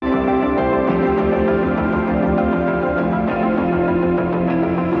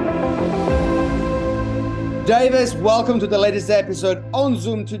Davis, welcome to the latest episode on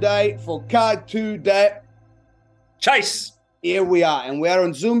Zoom today for Cut to the Chase. Here we are, and we are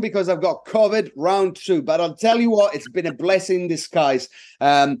on Zoom because I've got COVID round 2. But I'll tell you what, it's been a blessing in disguise.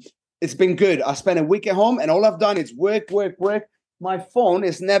 It's been good. I spent a week at home, and all I've done is work. My phone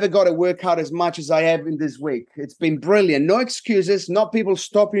has never got to work out as much as I have in this week. It's been brilliant. No excuses, not people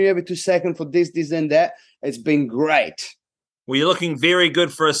stopping you every 2 seconds for this, and that. It's been great. Well, you're looking very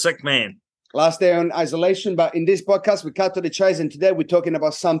good for a sick man. Last day on isolation, but in this podcast, we cut to the chase, and today we're talking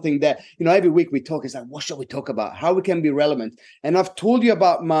about something that, every week we talk, it's like, what should we talk about? How we can be relevant? And I've told you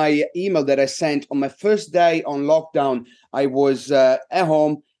about my email that I sent on my first day on lockdown. I was at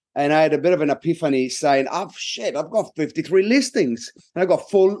home, and I had a bit of an epiphany saying, I've got 53 listings. And I got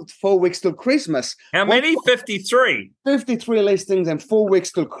 4 weeks till Christmas. How many? 53? 53 listings and 4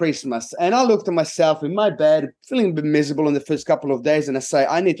 weeks till Christmas. And I looked at myself in my bed, feeling a bit miserable in the first couple of days, and I say,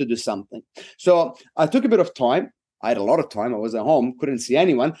 I need to do something. So I took a bit of time. I had a lot of time. I was at home, couldn't see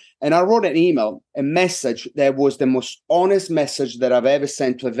anyone. And I wrote an email, a message that was the most honest message that I've ever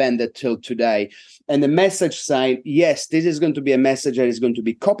sent to a vendor till today. And the message saying, yes, this is going to be a message that is going to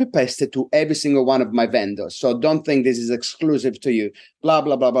be copy-pasted to every single one of my vendors. So don't think this is exclusive to you. Blah,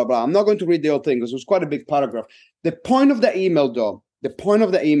 blah, blah, blah, blah. I'm not going to read the whole thing because it was quite a big paragraph. The point of the email, though,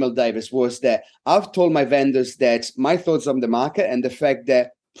 Davis, was that I've told my vendors that my thoughts on the market and the fact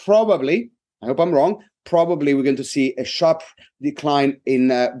that probably, I hope I'm wrong, probably we're going to see a sharp decline in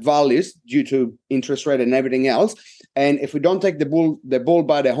values due to interest rate and everything else. And if we don't take the bull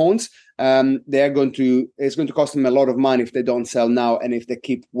by the horns, it's going to cost them a lot of money if they don't sell now and if they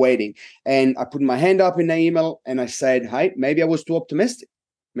keep waiting. And I put my hand up in the email and I said, hey, maybe I was too optimistic.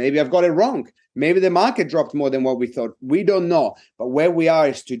 Maybe I've got it wrong. Maybe the market dropped more than what we thought. We don't know. But where we are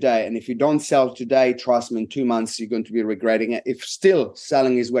is today. And if you don't sell today, trust me, in 2 months, you're going to be regretting it. If still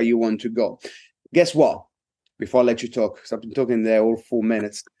selling is where you want to go. Guess what? Before I let you talk, because I've been talking there all 4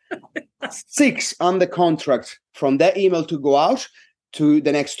 minutes. 6 under contract from that email to go out to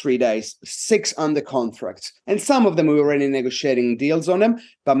the next 3 days. 6 under contract. And some of them we were already negotiating deals on them.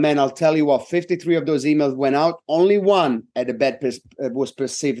 But man, I'll tell you what, 53 of those emails went out. Only one was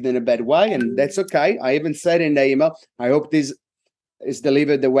perceived in a bad way. And that's okay. I even said in the email, I hope this is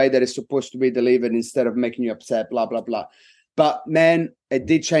delivered the way that it's supposed to be delivered instead of making you upset, blah, blah, blah. But man, it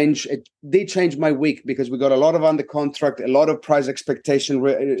did change my week because we got a lot of under contract, a lot of price expectation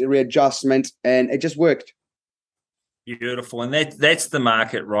readjustment, and it just worked. Beautiful, and that's the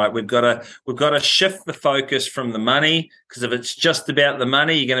market, right? We've got to shift the focus from the money, because if it's just about the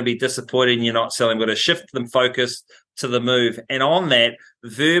money, you're going to be disappointed and you're not selling. We've got to shift the focus to the move. And on that,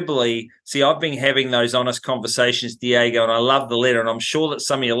 verbally, see, I've been having those honest conversations, Diego, and I love the letter, and I'm sure that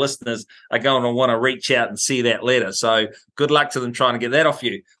some of your listeners are going to want to reach out and see that letter. So good luck to them trying to get that off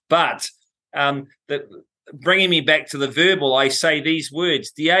you. But bringing me back to the verbal, I say these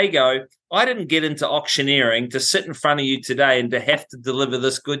words, Diego, I didn't get into auctioneering to sit in front of you today and to have to deliver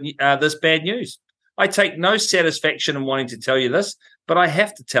this bad news. I take no satisfaction in wanting to tell you this, but I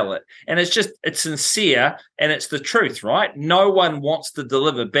have to tell it. And it's sincere and it's the truth, right? No one wants to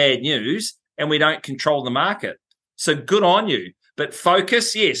deliver bad news and we don't control the market. So good on you. But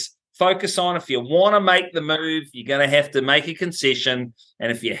focus, yes, focus on if you want to make the move, you're going to have to make a concession.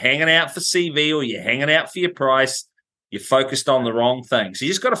 And if you're hanging out for CV or you're hanging out for your price, you're focused on the wrong thing. So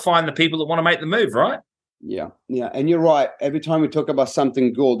you just got to find the people that want to make the move, right? Yeah. And you're right. Every time we talk about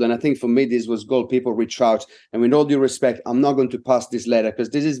something gold, and I think for me, this was gold, people reach out. And with all due respect, I'm not going to pass this letter because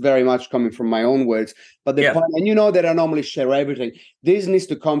this is very much coming from my own words. But the point, and you know that I normally share everything. This needs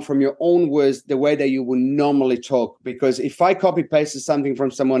to come from your own words, the way that you would normally talk. Because if I copy pasted something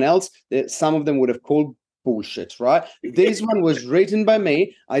from someone else, some of them would have called bullshit, right? This one was written by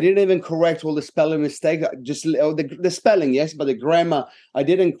me. I didn't even correct all the spelling mistakes, just the spelling, yes, but the grammar, I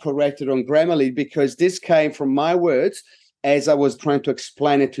didn't correct it on Grammarly because this came from my words as I was trying to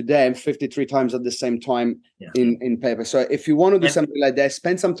explain it to them 53 times at the same time in paper. So if you want to do something like that,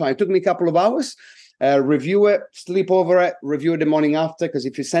 spend some time. It took me a couple of hours. Review it, sleep over it, review it the morning after, because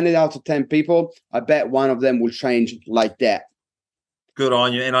if you send it out to 10 people, I bet one of them will change like that. Good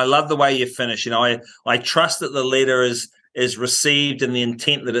on you. And I love the way you finish. I trust that the letter is received in the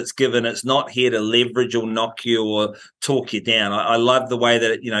intent that it's given. It's not here to leverage or knock you or talk you down. I love the way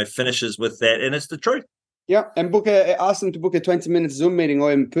that it, finishes with that. And it's the truth. Yeah. And ask them to book a 20-minute Zoom meeting or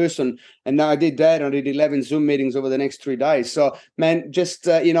in person. And now I did that. I did 11 Zoom meetings over the next 3 days. So, man, just,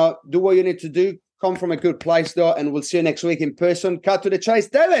 do what you need to do. Come from a good place, though. And we'll see you next week in person. Cut to the chase.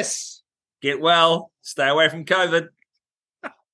 Davis. Get well. Stay away from COVID.